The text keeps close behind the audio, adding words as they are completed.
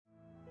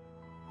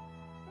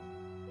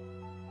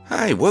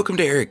Hi, welcome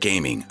to Airekc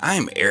Gaming.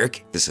 I'm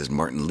Airekc, this is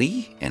Martin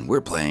Lee, and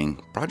we're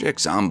playing Project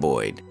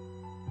Zomboid.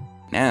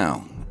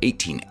 Now,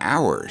 18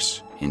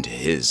 hours into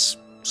his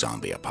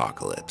zombie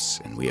apocalypse,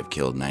 and we have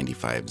killed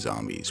 95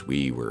 zombies.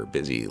 We were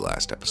busy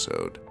last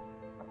episode.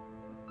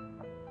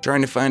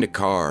 Trying to find a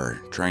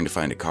car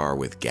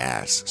with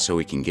gas so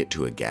we can get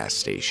to a gas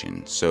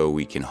station, so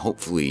we can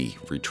hopefully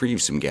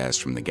retrieve some gas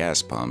from the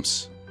gas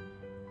pumps.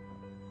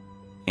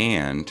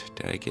 And,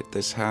 did I get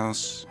this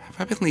house? Have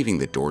I been leaving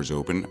the doors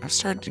open? I've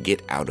started to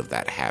get out of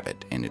that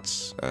habit, and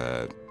it's,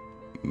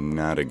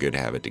 not a good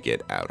habit to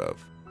get out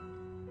of.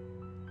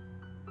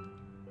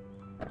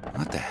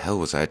 What the hell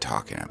was I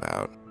talking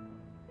about?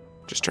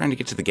 Just trying to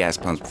get to the gas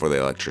pumps before the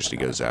electricity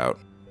goes out.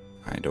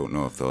 I don't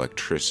know if the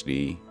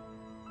electricity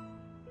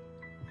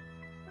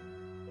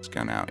has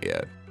gone out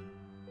yet.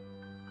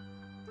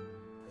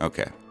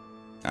 Okay.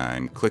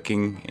 I'm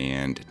clicking,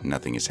 and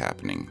nothing is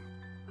happening.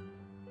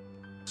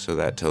 So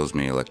that tells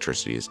me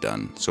electricity is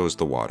done. So is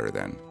the water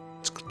then.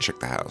 Let's check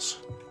the house.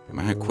 Am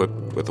I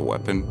equipped with a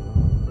weapon?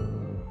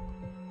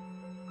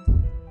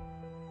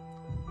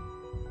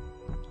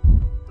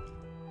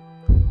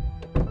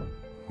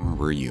 Or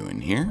were you in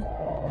here?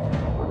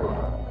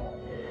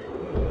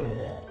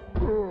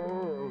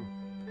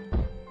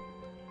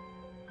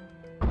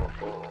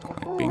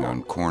 Don't like being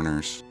on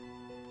corners.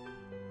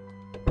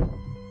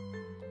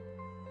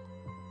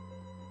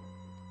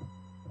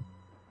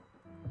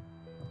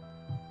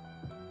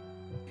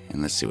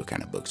 And let's see what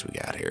kind of books we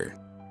got here.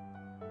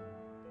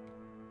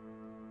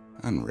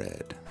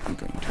 Unread. I'm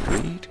going to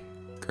read.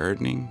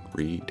 Gardening,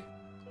 read.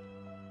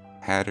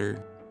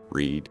 Hatter,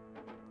 read.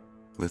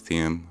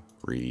 Lithium,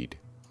 read.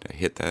 Did I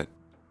hit that?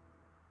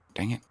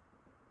 Dang it.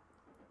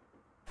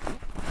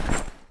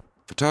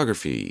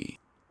 Photography.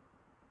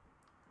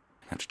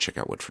 I have to check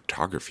out what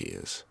photography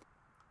is.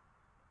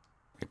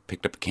 I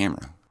picked up a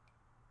camera.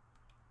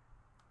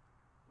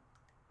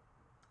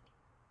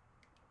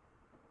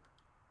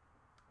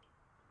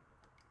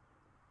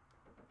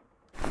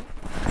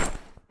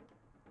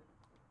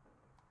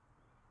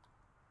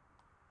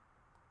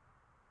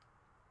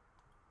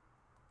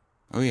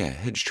 Oh yeah,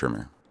 hedge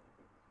trimmer.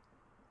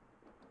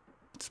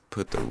 Let's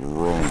put the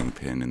rolling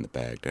pin in the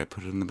bag. Did I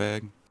put it in the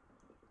bag?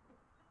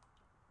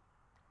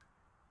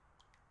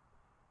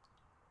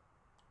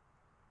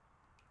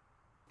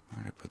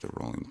 Where did I put the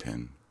rolling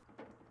pin?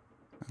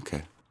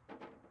 Okay.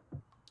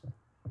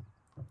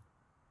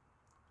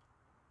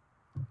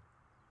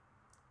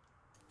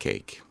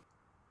 Cake.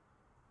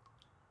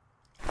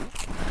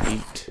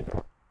 Eat.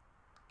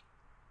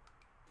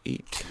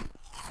 Eat.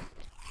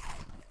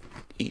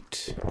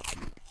 Eat.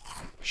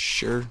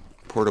 Sure,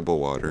 portable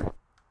water.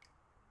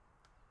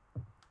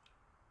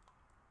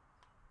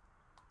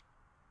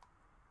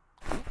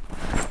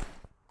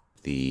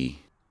 The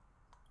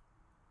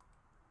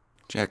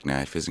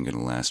jackknife isn't going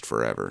to last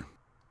forever.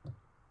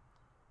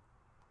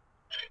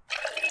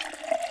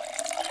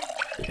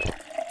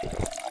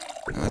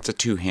 Now, that's a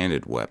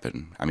two-handed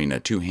weapon. I mean, a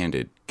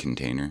two-handed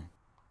container.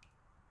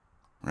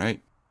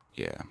 Right?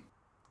 Yeah.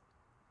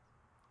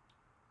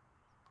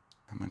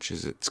 How much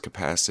is its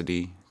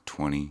capacity?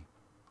 20.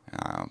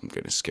 I'm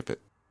going to skip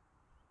it.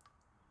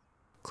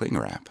 Cling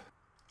wrap.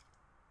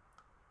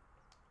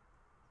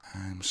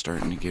 I'm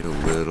starting to get a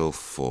little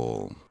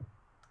full.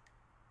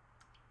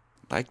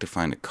 I'd like to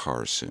find a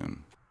car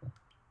soon.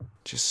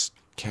 Just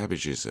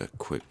cabbage is a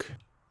quick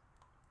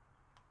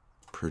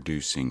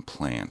producing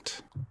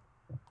plant.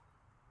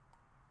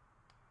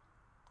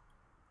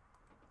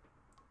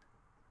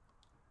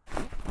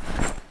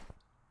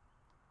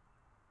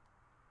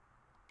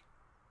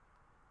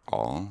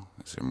 All?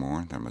 Is there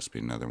more? There must be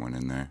another one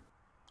in there.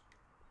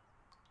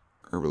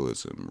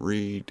 Herbalism.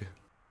 Read.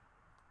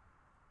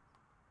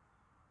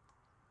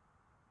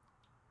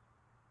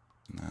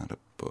 Not a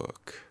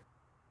book.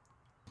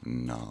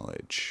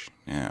 Knowledge.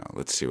 Now,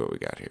 let's see what we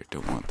got here.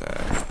 Don't want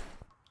that.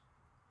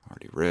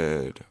 Already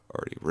read.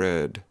 Already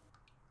read.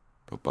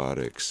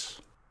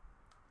 Robotics.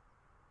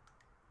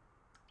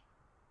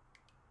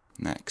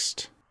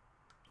 Next.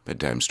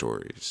 Bedtime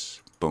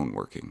stories. Bone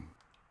working.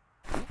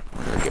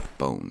 Where do I get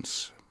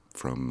bones?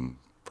 From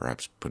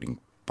perhaps putting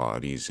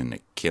bodies in a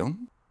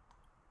kiln?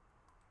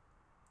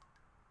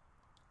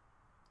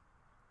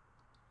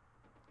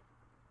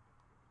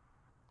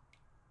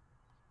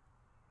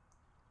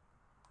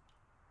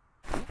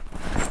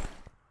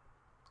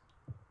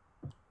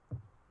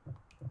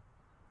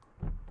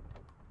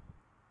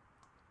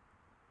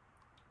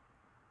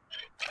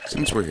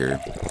 Since we're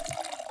here.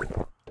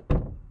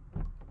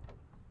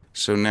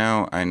 So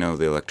now I know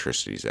the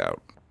electricity's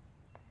out.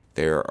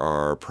 There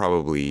are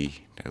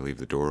probably, did I leave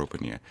the door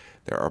open? Yeah.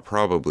 There are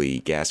probably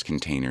gas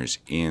containers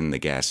in the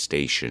gas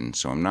station,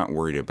 so I'm not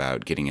worried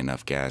about getting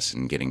enough gas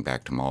and getting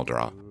back to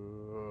Mul-D'Rah.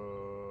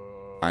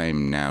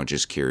 I'm now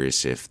just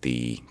curious if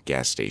the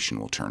gas station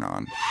will turn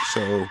on.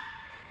 So,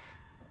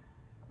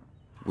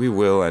 we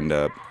will end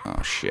up,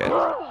 oh shit.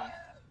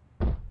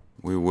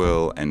 We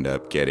will end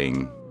up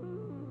getting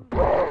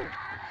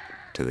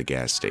to the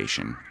gas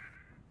station.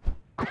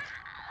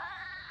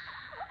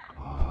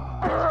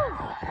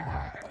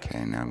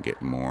 Okay, now I'm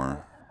getting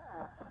more.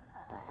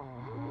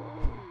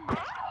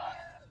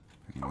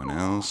 Anyone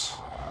else?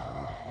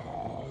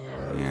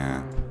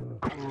 Yeah.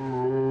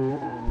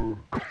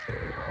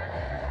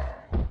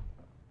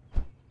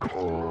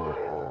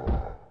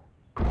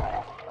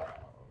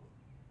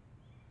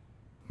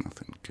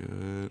 Nothing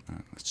good.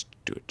 Let's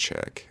do a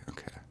check.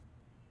 Okay.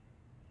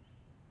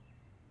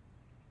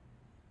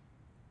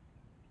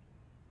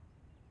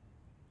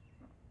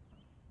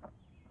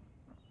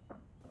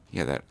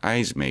 Yeah, that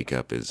eyes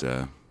makeup is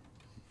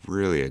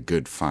really a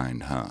good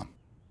find, huh?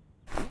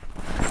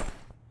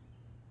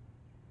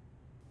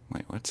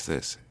 Wait, what's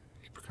this?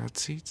 Apricot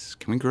seeds?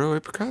 Can we grow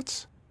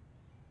apricots?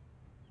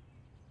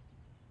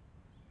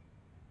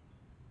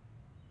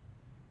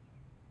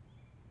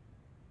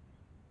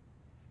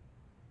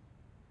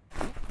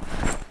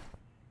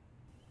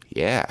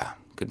 Yeah,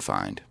 good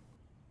find.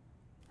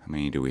 How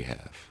many do we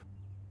have?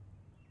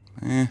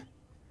 A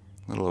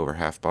little over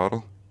half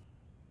bottle.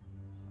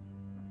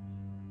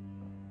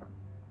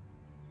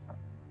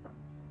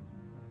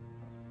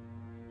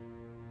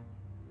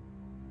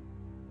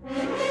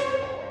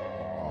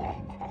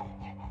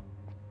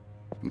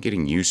 I'm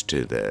getting used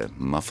to the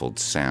muffled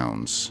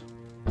sounds.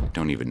 I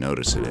don't even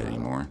notice it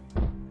anymore.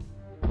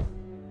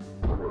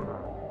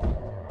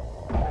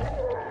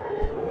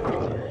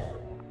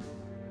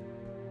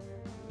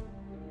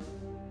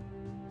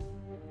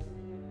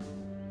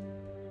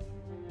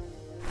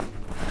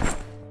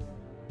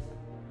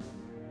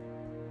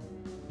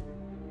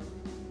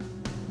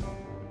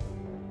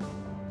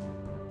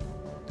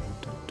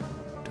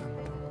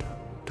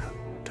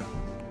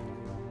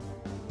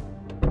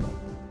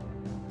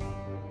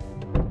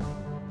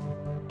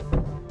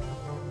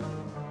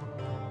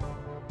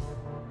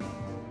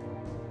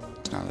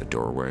 It's not a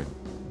doorway.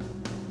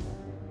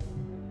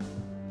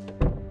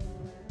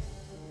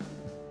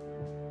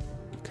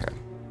 Okay.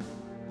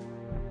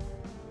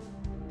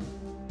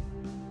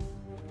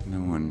 No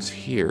one's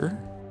here.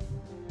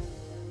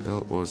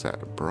 Belt, what was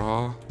that? A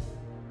bra?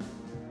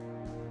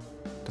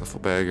 Duffel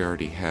bag, I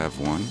already have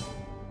one.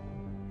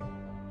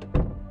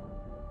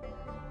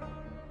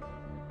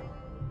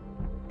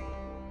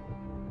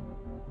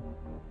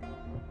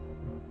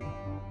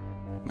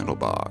 Metal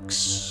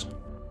box.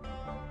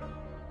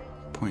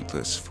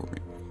 Pointless for me.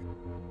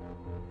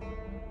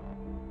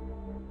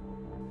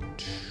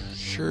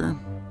 Sure.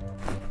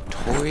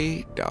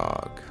 Toy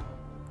dog.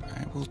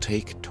 I will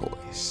take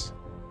toys.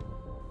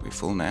 We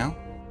full now?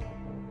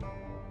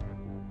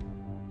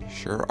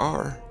 Sure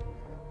are.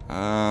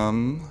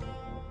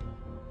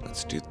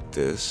 Let's do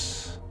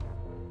this.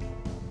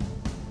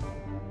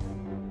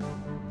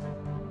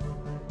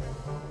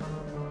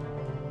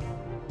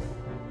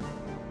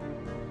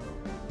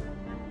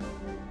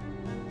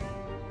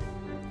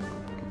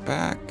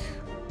 Back.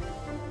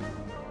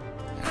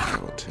 And I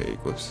will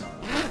take, whoops,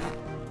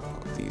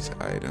 all these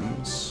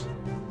items.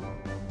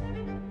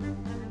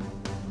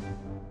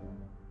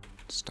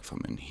 Stuff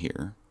them in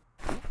here.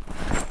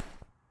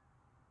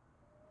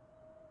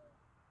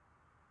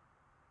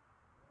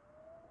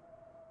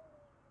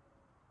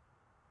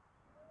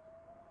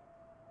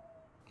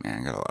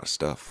 Man, I got a lot of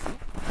stuff.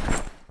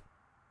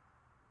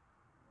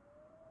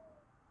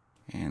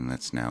 And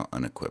let's now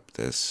unequip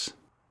this.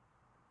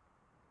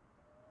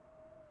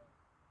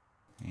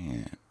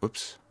 And,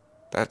 whoops,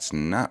 that's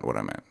not what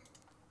I meant.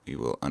 We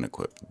will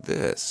unequip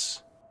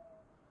this.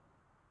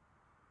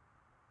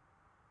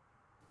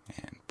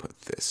 And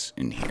put this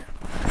in here.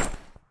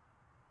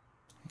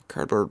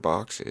 Cardboard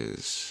box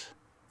is,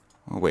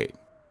 oh wait,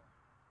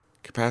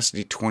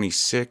 capacity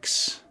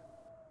 26.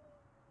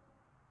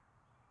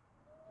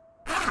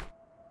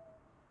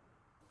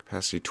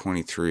 Capacity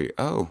 23.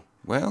 Oh,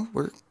 well,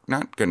 we're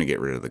not going to get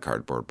rid of the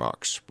cardboard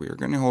box. We're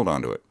going to hold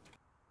on to it.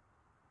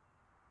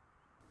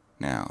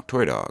 Now,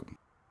 toy dog.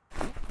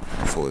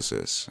 How full is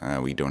this?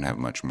 We don't have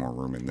much more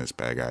room in this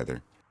bag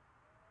either.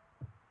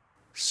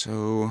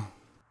 So,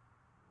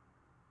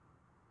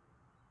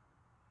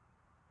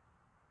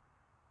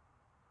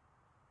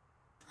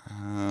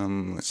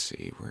 let's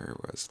see, where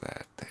was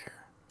that there?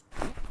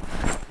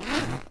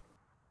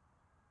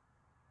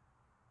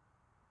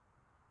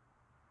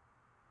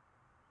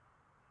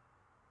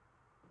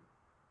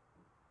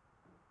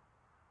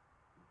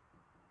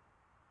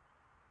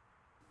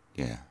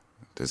 Yeah.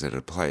 Does it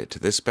apply it to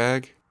this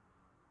bag?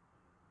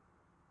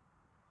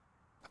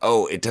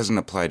 Oh, it doesn't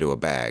apply to a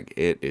bag.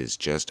 It is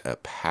just a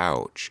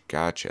pouch.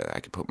 Gotcha. I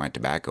could put my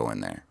tobacco in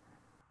there.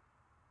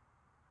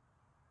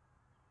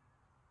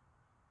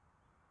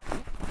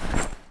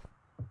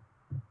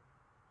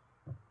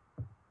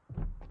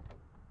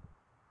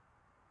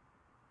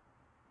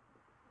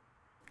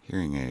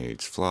 Hearing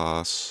aids,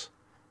 floss,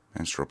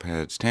 menstrual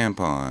pads,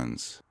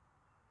 tampons.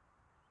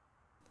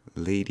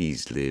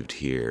 Ladies lived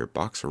here.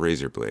 Box of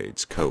razor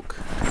blades. Coke.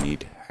 I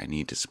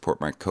need to support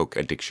my Coke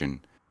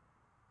addiction.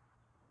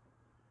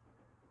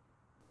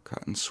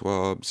 Cotton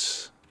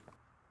swabs.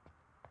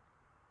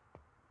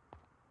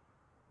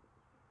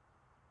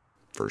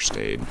 First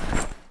aid.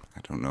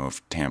 I don't know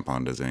if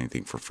tampon does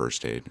anything for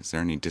first aid. Is there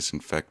any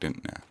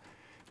disinfectant?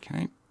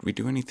 No. We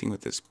do anything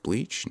with this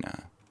bleach?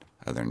 No.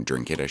 Other than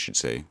drink it, I should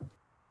say.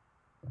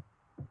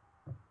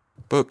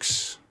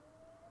 Books.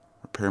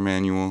 Repair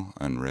manual,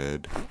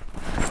 unread.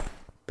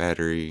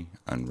 Battery,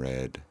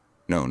 unread.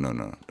 No,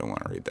 don't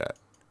want to read that.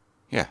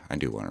 Yeah, I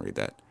do want to read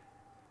that.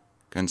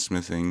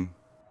 Gunsmithing.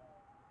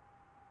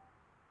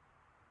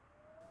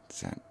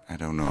 Is that? I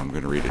don't know. I'm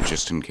going to read it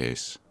just in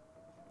case.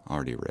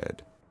 Already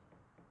read.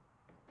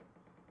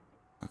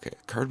 Okay,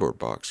 cardboard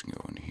box can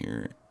go in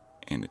here.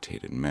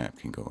 Annotated map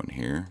can go in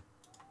here.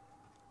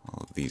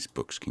 All of these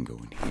books can go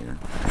in here.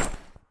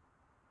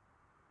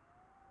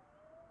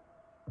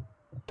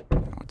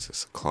 What's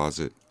this? A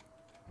closet.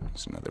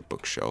 There's another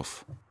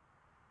bookshelf.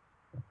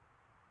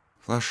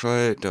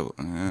 Flashlight. Double.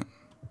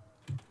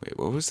 Wait,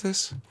 what was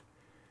this?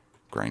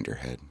 Grinder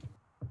head.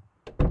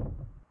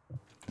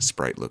 The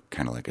sprite looked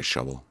kind of like a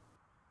shovel.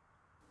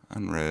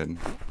 Unread.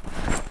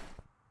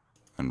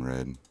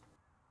 Unread.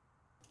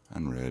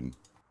 Unread.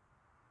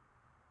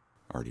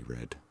 Already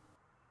read.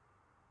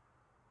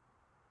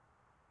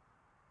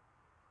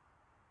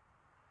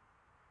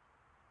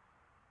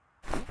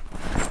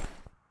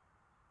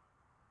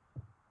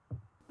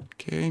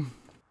 Okay.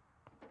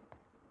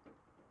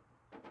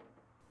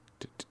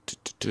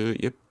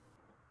 Yep.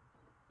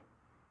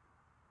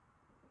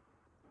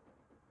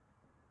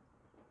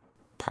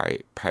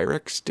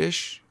 Airekc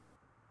dish?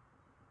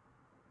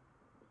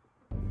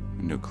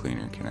 Window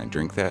cleaner. Can I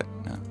drink that?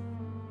 No.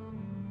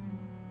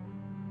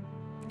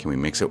 Can we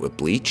mix it with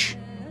bleach?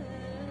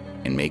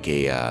 And make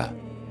a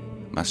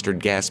mustard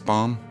gas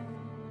bomb?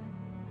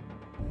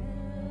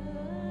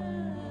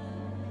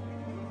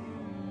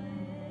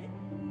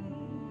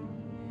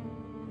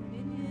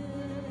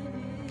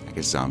 I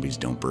guess zombies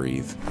don't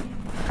breathe.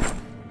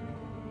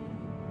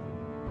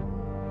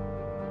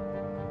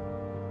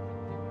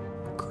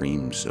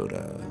 Cream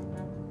soda.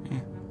 Yeah,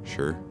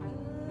 sure.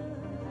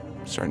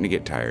 I'm starting to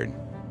get tired.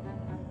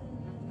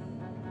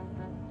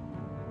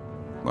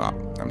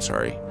 Well, I'm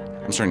sorry.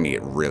 I'm starting to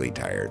get really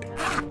tired.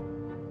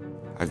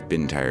 I've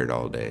been tired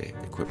all day.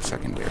 Equip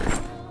secondary.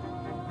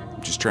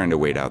 I'm just trying to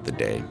wait out the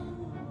day.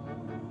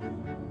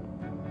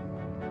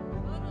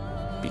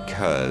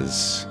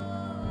 Because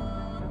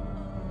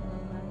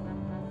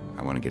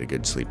I want to get a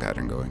good sleep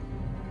pattern going.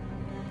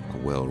 A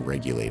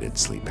well-regulated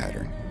sleep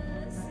pattern.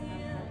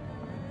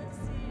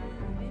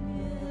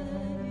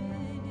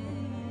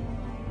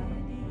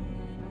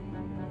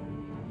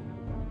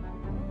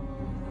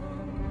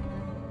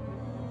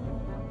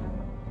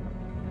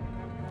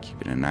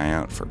 Keeping an eye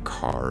out for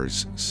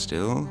cars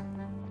still.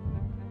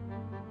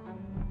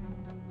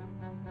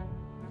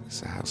 This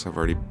is a house I've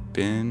already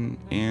been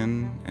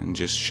in and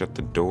just shut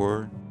the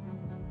door.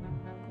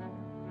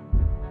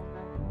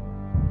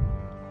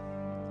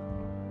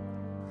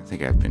 I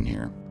think I've been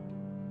here.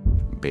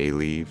 Bay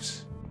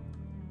leaves.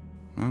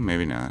 Well,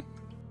 maybe not.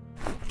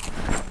 I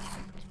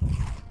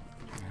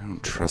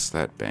don't trust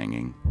that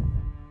banging.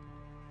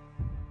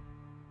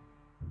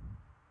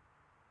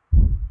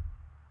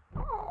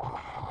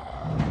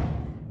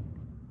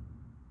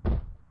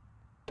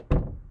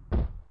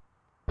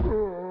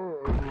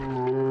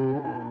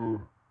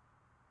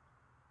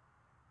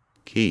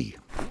 Key.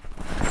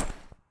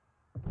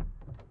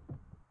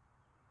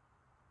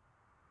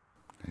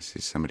 I see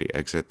somebody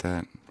exit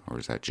that, or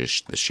is that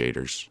just the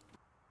shaders?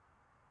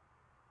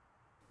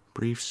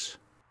 Briefs.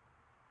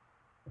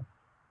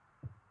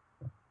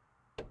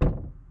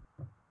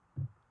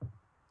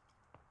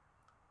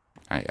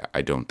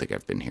 I don't think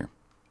I've been here.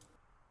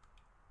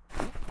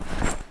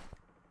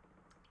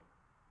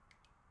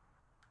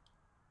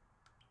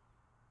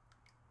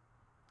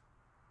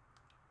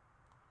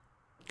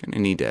 Gonna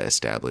need to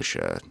establish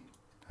a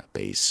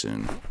base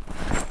soon.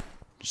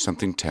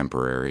 Something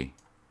temporary.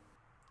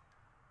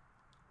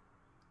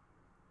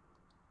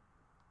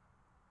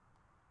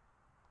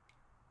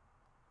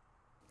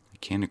 I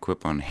can't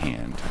equip on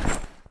hand.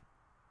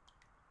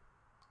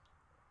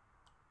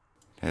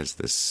 It has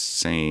the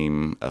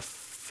same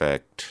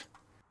effect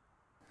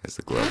as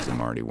the gloves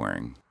I'm already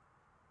wearing.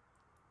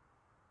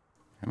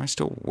 Am I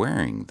still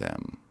wearing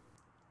them?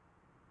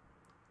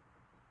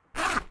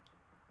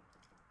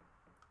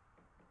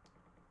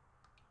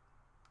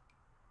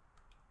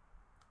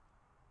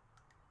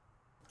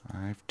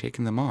 I've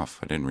taken them off.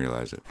 I didn't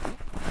realize it.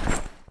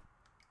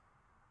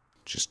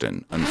 Just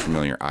an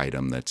unfamiliar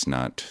item that's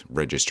not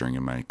registering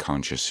in my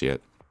conscious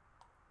yet.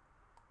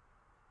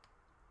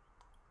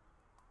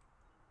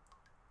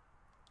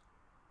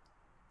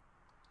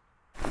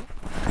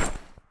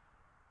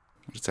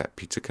 What is that,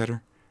 pizza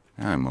cutter?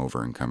 Now I'm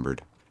over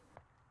encumbered.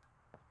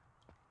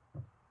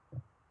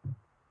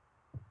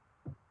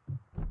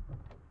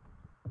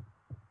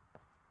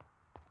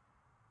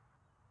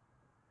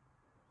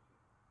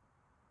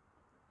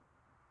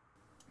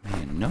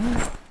 Man,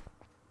 no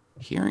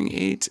hearing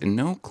aids and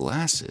no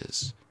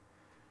glasses.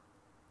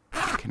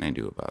 What can I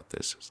do about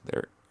this?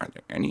 Are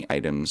there any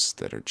items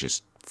that are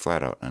just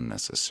flat out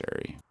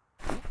unnecessary?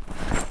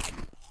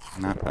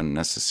 Not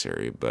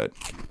unnecessary, but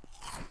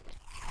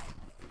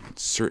I'd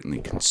certainly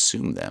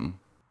consume them.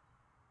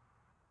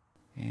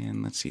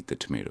 And let's eat the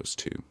tomatoes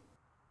too.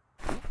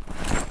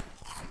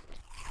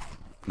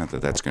 Not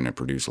that that's going to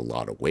produce a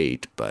lot of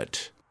weight,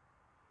 but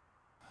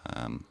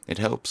it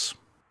helps.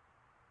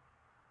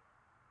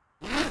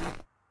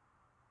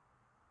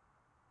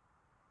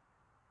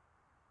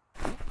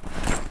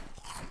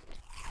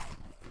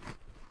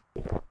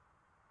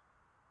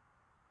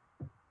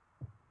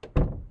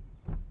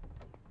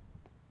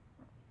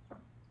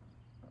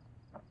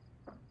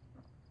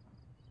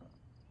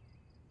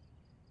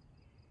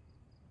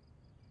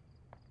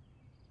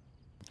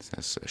 Is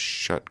this a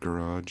shut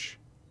garage?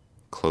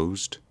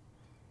 Closed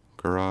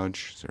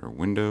garage? Is there a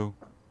window?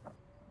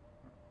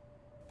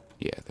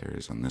 Yeah, there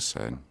is on this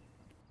side.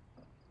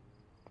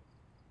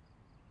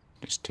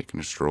 Just taking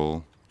a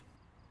stroll.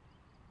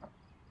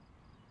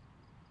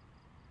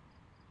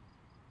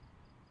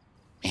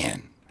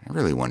 Man, I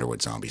really wonder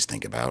what zombies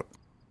think about.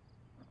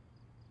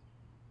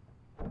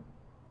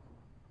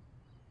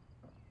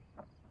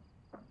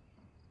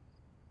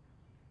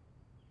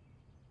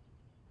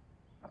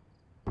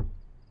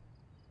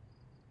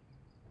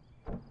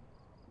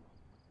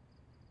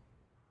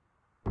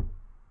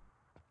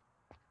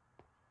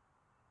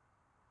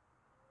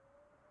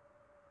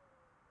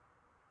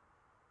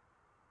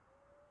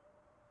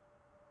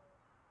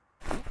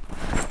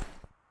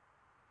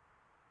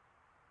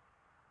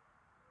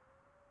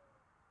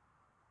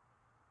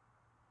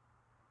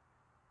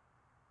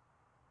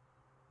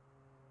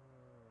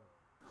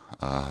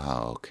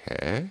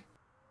 Okay.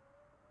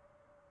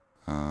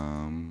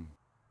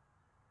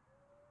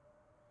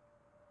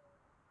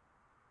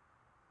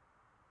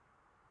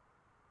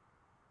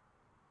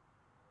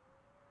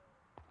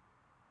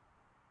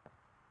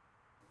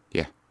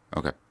 Yeah,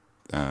 okay.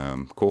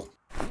 Cool.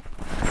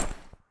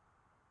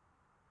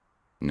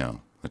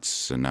 No,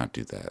 let's not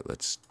do that.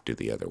 Let's do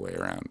the other way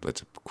around.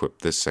 Let's equip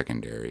this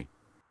secondary.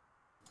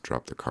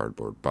 Drop the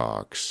cardboard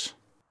box.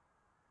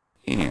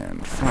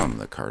 And from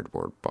the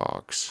cardboard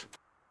box,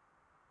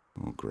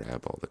 we'll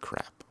grab all the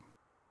crap.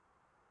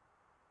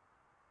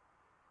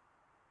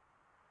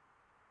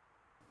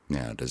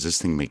 Now, does this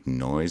thing make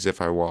noise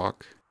if I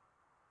walk?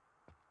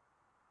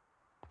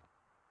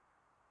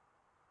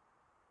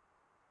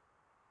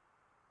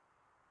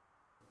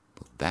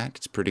 Well,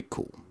 that's pretty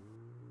cool.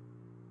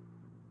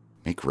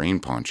 Make rain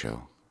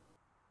poncho.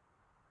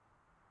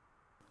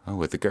 Oh,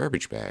 with the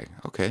garbage bag.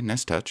 Okay,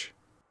 nice touch.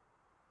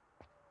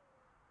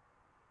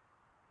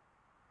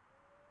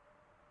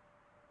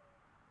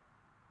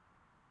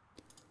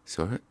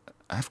 So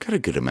I've got a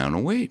good amount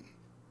of weight.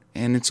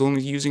 And it's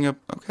only using up...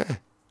 Okay.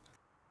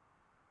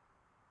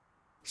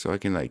 So I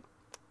can, like,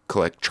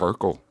 collect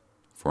charcoal,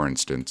 for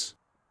instance.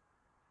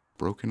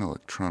 Broken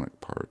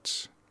electronic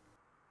parts.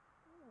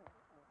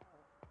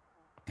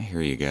 I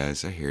hear you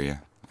guys, I hear you.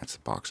 That's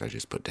the box I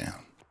just put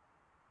down.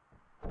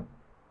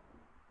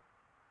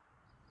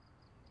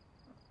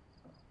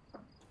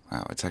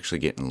 Wow, it's actually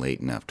getting late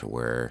enough to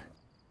where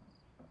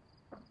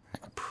I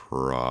could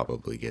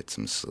probably get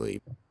some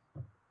sleep.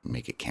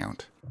 Make it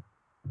count.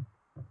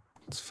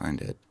 Let's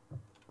find a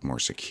more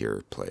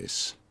secure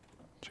place.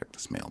 Check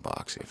this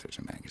mailbox, see if there's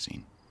a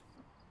magazine.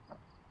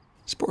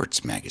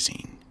 Sports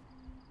magazine.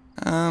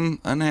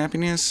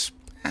 Unhappiness?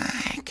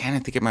 I kind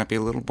of think it might be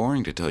a little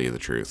boring, to tell you the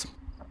truth.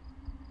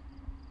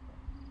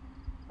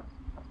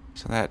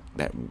 So that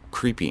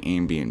creepy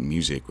ambient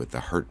music with the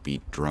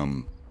heartbeat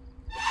drum.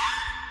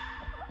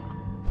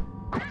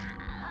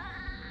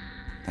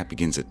 That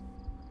begins at,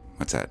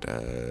 what's that,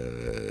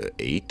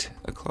 8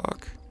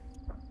 o'clock?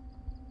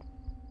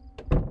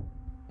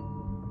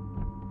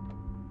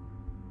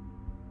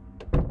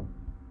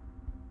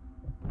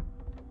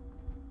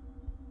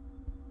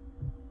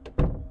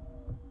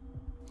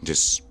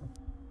 Just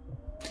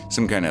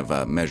some kind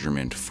of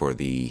measurement for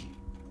the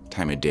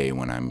time of day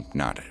when I'm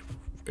not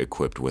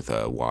equipped with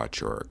a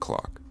watch or a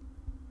clock.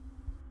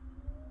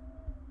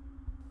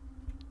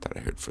 Thought I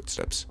heard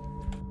footsteps.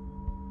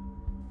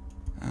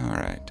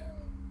 Alright.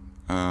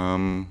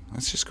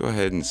 Let's just go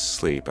ahead and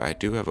sleep. I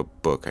do have a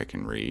book I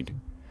can read.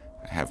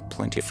 I have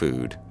plenty of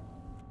food.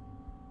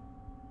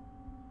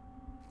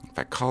 If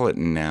I call it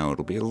now,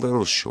 it'll be a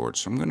little short,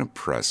 so I'm going to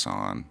press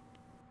on.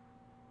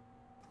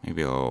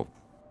 Maybe I'll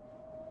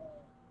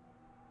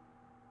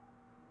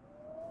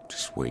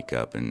just wake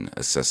up and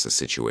assess the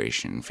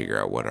situation and figure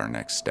out what our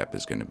next step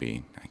is going to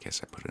be. I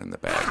guess I put it in the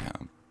bag,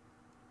 huh?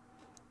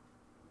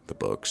 The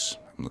books.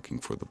 I'm looking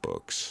for the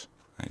books.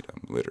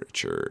 Item,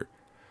 literature.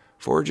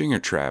 Foraging or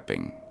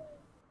trapping?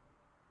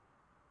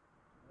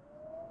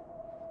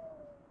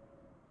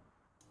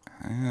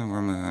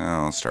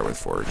 I'll start with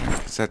foraging,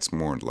 because that's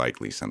more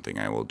likely something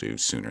I will do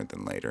sooner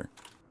than later.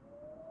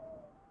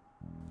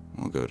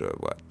 We'll go to,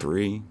 what,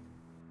 3?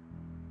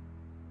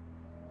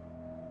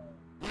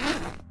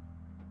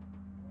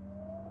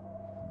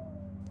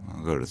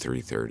 I'll go to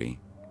 3:30.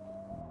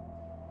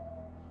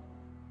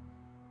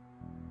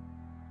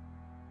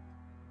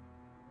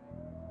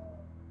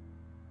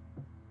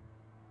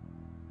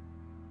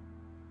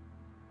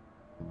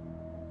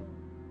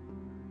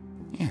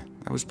 Yeah,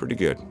 that was pretty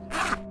good.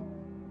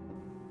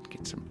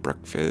 Get some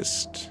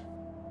breakfast.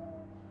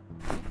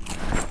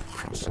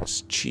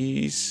 Processed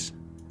cheese.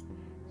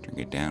 Drink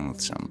it down with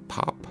some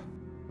pop.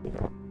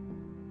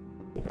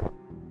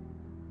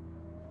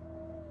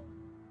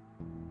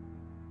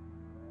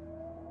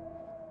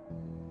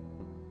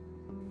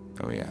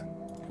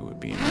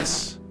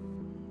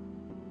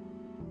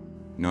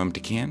 No empty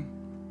can?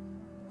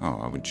 Oh,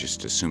 I would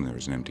just assume there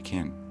was an empty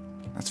can.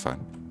 That's fine.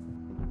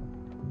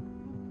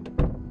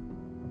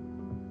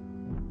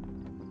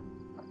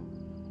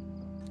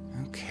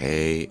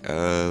 Okay,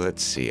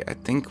 let's see. I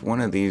think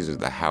one of these is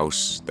the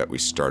house that we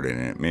started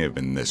in. It may have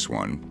been this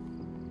one.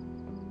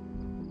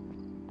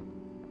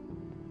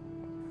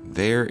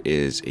 There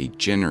is a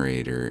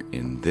generator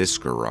in this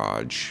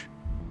garage.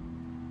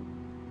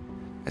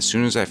 As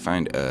soon as I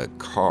find a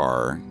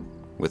car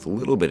with a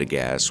little bit of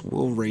gas,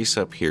 we'll race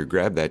up here,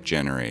 grab that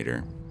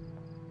generator,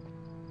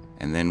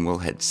 and then we'll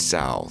head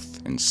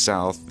south. And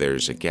south,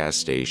 there's a gas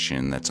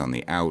station that's on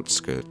the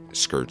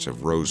outskirts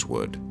of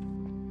Rosewood.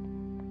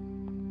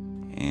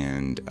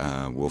 And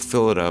we'll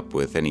fill it up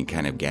with any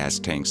kind of gas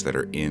tanks that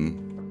are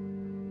in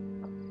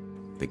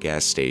the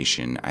gas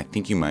station. I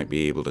think you might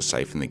be able to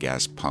siphon the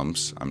gas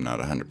pumps. I'm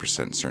not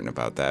 100% certain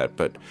about that,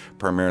 but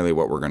primarily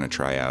what we're going to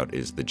try out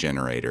is the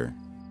generator.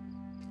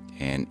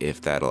 And if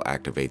that'll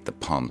activate the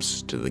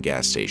pumps to the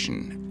gas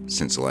station,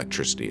 since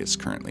electricity is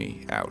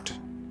currently out,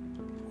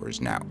 or is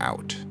now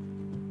out.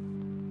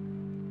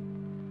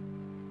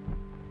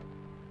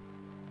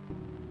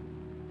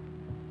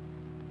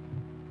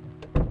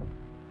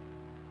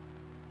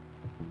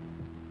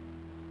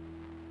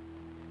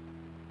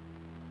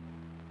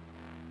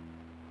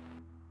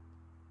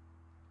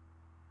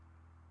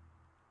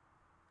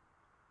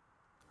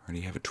 I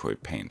already have a toy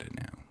panda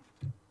now.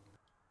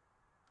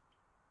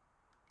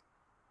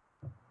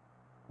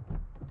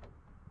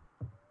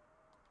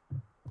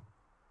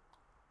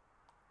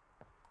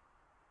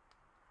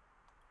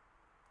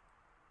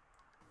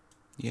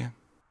 Yeah.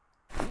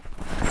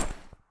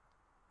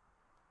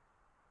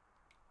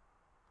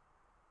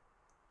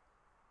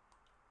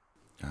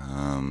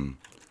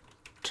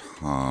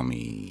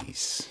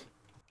 Tommy's.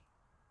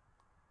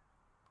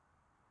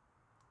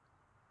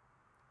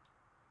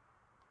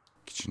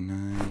 Kitchen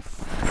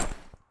knife.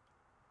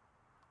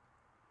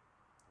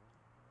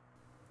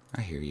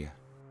 I hear you.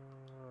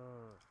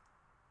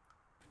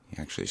 He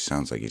actually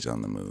sounds like he's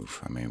on the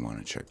move. I may want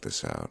to check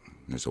this out.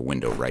 There's a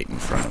window right in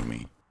front of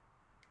me.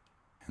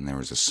 And there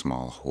was a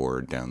small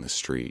horde down the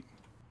street.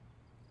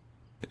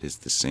 It is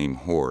the same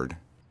horde.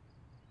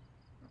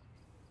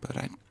 But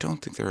I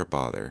don't think they're a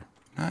bother.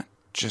 Not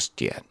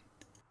just yet.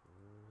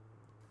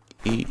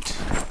 Eat.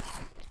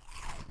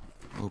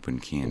 Open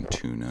canned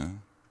tuna.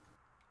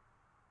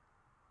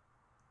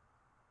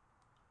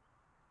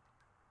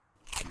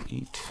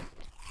 Eat.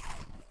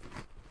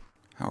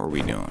 How are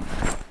we doing?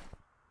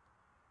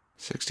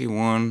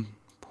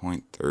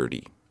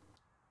 61.30.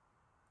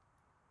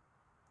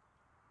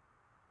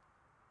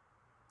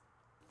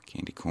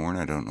 Candy corn,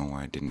 I don't know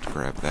why I didn't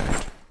grab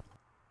that.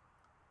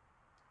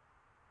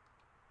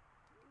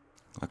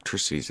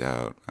 Electricity's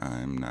out.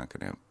 I'm not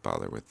gonna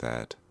bother with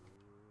that.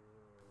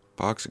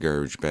 Box of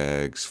garbage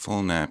bags,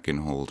 full napkin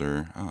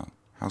holder. Oh,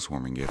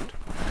 housewarming gift.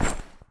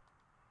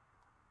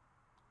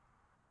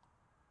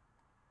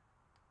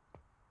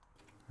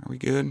 Are we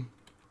good?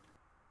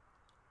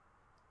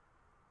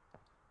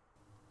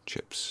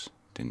 Chips.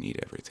 Didn't eat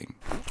everything.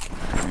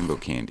 Rainbow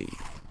candy.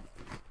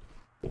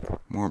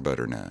 More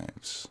butter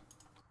knives.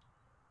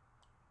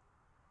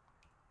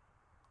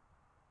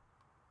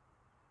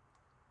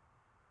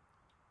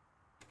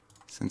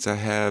 Since I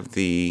have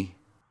the...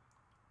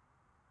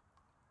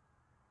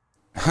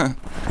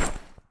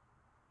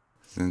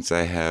 Since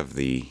I have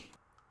the...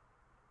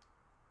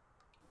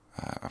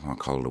 I'm gonna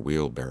call it a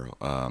wheelbarrow.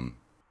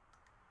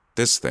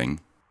 This thing.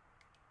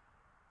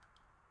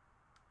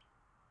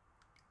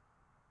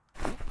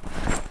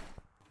 A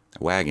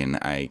wagon,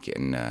 I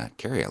can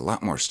carry a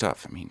lot more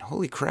stuff. I mean,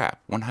 holy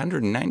crap.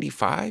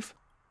 195?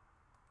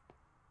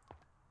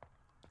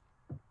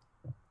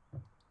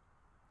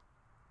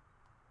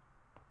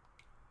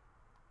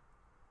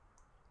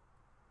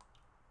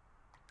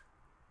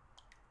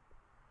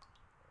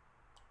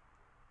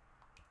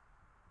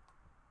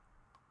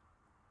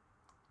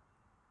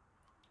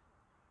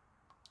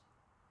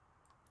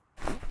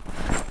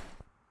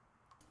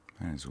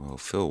 Might as well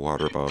fill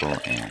water bottle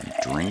and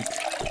drink.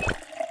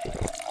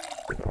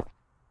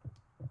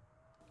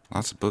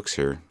 Lots of books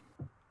here.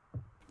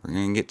 We're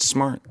gonna get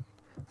smart.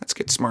 Let's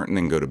get smart and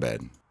then go to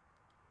bed.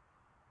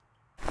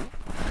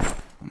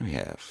 What do we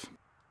have?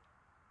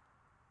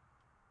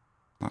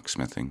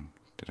 Locksmithing.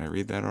 Did I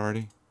read that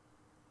already?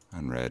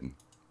 Unread.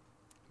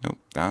 Nope,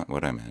 not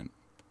what I meant.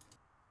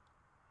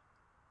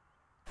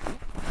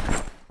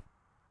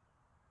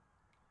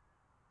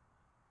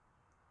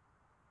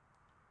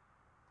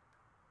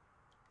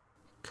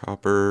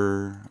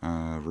 Copper,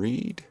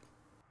 read?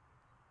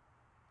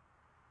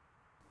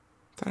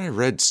 Thought I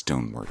read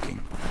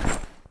stoneworking.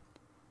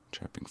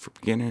 Trapping for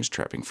beginners,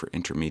 trapping for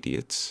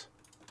intermediates.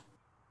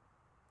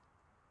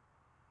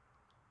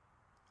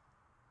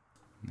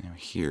 Now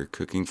here,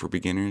 cooking for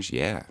beginners,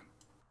 yeah.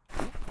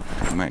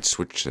 I might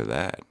switch to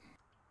that.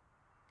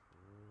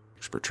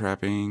 Expert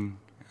trapping,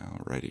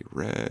 already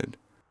read.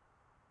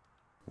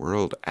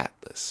 World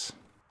Atlas.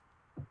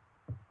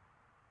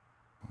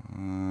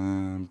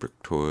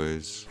 Brick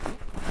toys.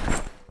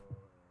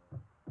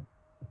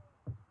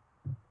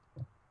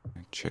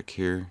 check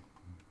here.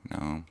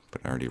 No,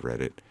 but I already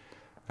read it.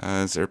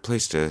 Is there a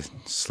place to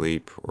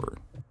sleep or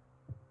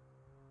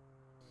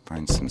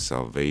find some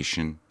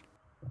salvation?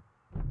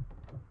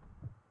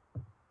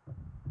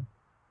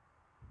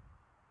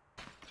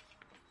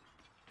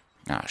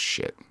 Ah,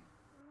 shit.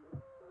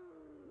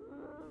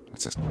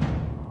 That's just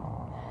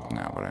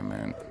not what I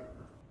meant.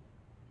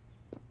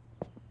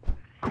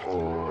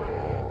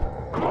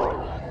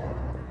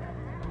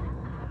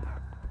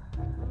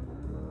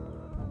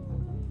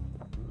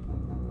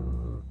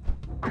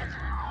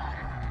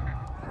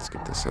 Let's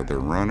get this other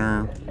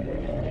runner.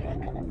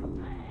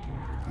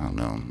 Oh,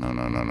 no.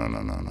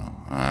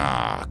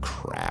 Ah,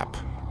 crap.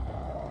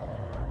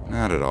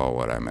 Not at all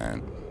what I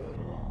meant.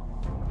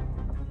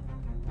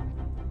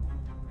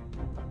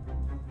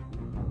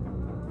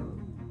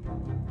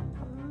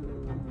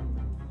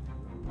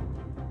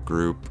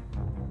 Group.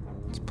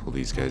 Let's pull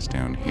these guys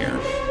down here.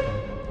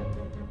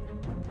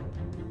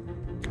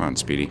 Come on,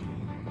 Speedy.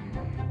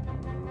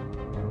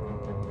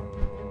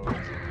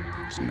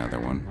 There's another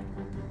one.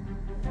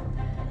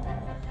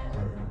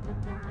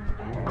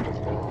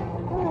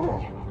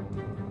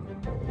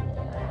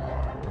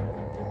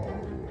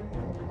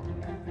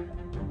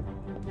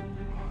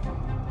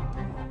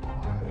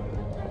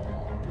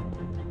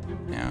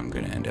 Now I'm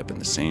gonna end up in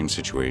the same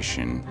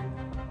situation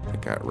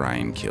that got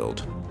Ryan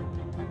killed.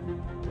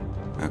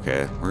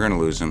 Okay, we're gonna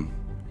lose him,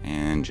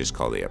 and just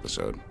call the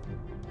episode.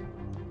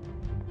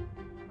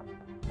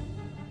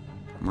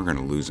 We're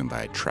gonna lose him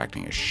by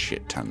attracting a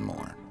shit ton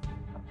more.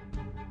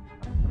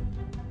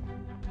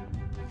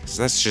 Because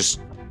that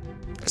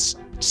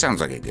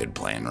sounds like a good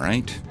plan,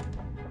 right?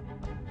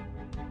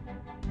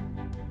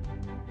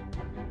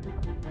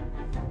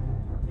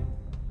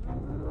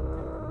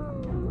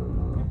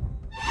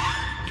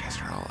 You guys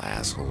are all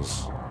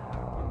assholes.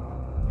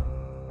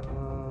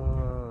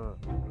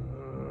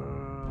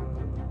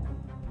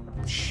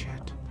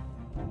 Shit.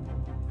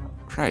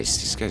 Christ,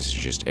 these guys are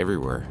just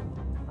everywhere.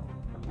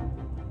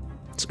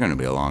 It's gonna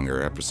be a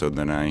longer episode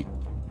than I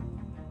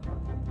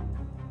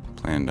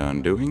planned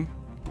on doing.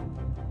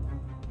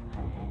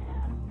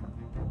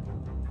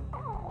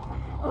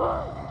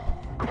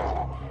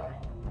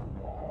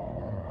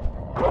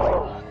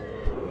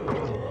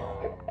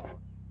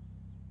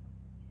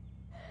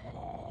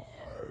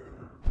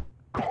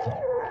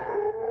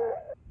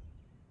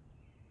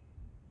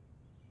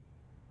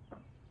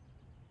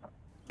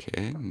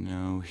 Okay,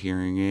 no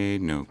hearing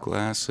aid, no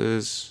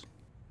glasses.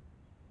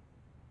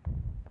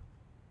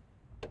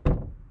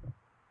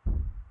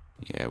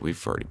 Yeah,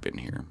 we've already been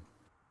here.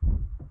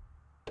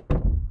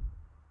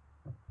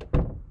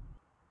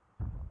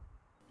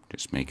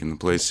 Just making the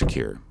place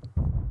secure.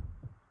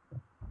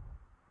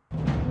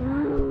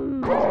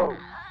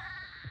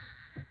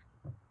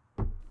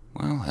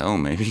 Well, hell,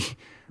 maybe.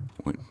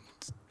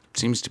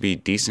 Seems to be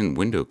decent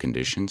window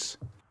conditions.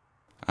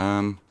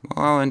 Well,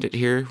 I'll end it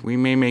here. We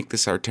may make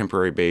this our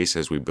temporary base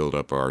as we build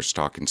up our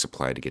stock and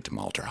supply to get to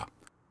Mul-D'Rah.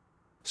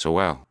 So,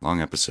 wow,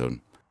 long episode.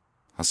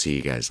 I'll see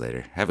you guys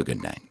later. Have a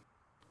good night.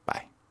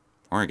 Bye.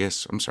 Or I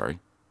guess, I'm sorry.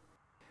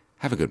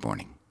 Have a good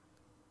morning.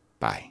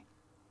 Bye.